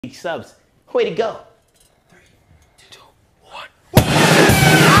subs. Way to go. 3, 2, 1.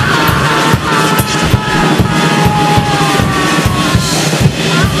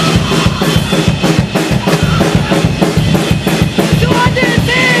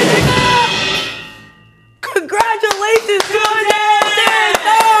 Congratulations, 210!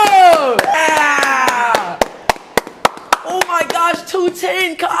 Yeah! Oh my gosh,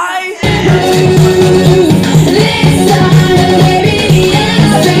 210, Kai!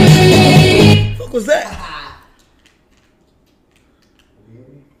 What was that?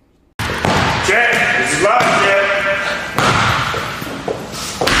 Check, this is live, Check.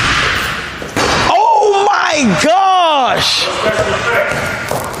 Oh my gosh!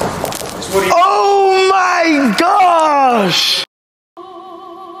 Oh my gosh!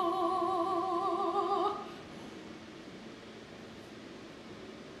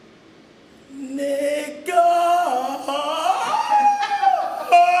 Nigga!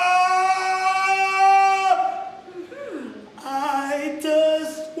 I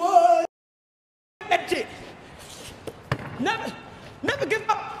just want that shit. Never give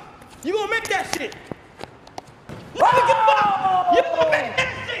up. You gonna make that shit. Never give up. You gonna make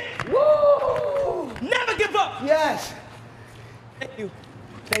that shit. Woo! Never give up. Yes. Thank you.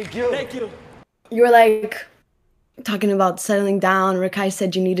 Thank you. Thank you. You were like talking about settling down. Rakai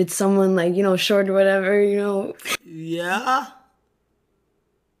said you needed someone like, you know, short or whatever, you know. Yeah.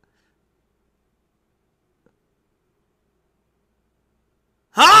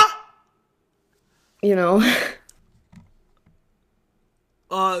 Huh? You know.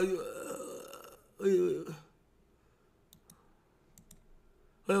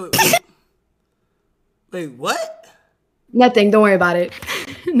 Wait, what? Nothing, don't worry about it.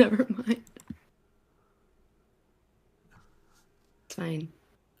 Never mind. It's fine.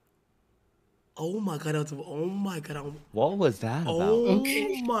 Oh my god, oh my god. What was that about? Oh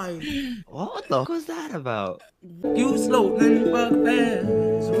my. What the fuck was that about? You slow and fuck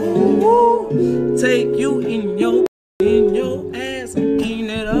fast. Ooh, take you in your ass and clean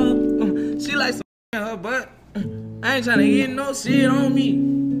it up. She likes to her butt. I ain't tryna get no shit on me.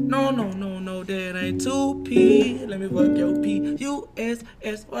 No, that ain't 2P. Let me fuck your P-U-S-S-Y-E.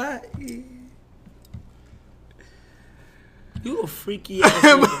 You a freaky ass.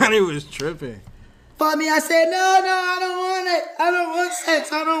 Everybody was tripping. For me, I said, no, I don't want it. I don't want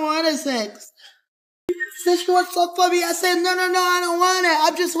sex. I don't want sex. Said she wants up for me. I said, no, I don't want it.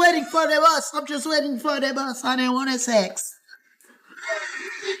 I'm just waiting for the bus. I didn't want sex.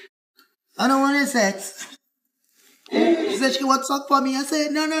 I don't want sex. She said she wants up for me. I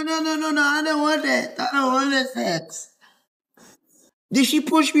said, no, I don't want it. I don't want sex. Did she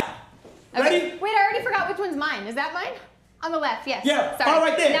push me? Okay. Ready? Wait, I already forgot which one's mine. Is that mine? On the left, yes. Yeah, sorry. all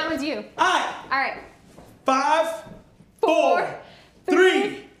right there. That one's you. All right. 5, 4,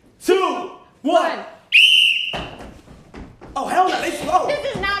 3, 2, 1. Oh, hell no, they slow.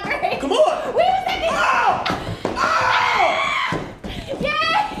 This is not great. Come on. Wait a second. Oh!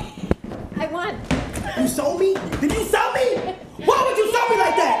 Yay! I won. You saw me? Did you saw me? Why would you saw me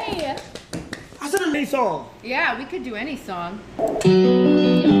like that? Yay! I said a new song. Yeah, we could do any song.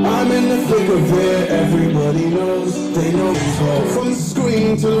 I'm in the thick of where everybody knows. They know me from the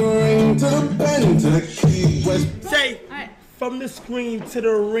screen to the ring to the pen to the key. Say, from the screen to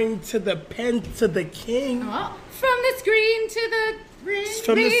the ring to the pen to the king. Oh, from the screen to the ring.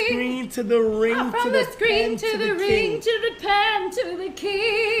 From the screen to the ring to From the the screen pen to the ring to the pen to the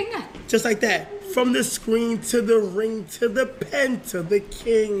king. Just like that. From the screen to the ring to the pen to the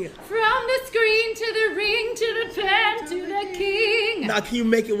king. From the screen to the ring to the pen to the king. Now can you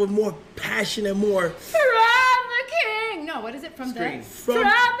make it with more passion and more? From the king. No, what is it? From Screen. the From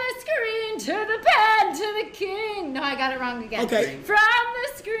the screen to the pen to the king. No, I got it wrong again. Okay. From the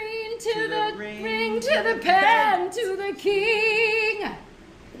screen to the ring to the pen to the king.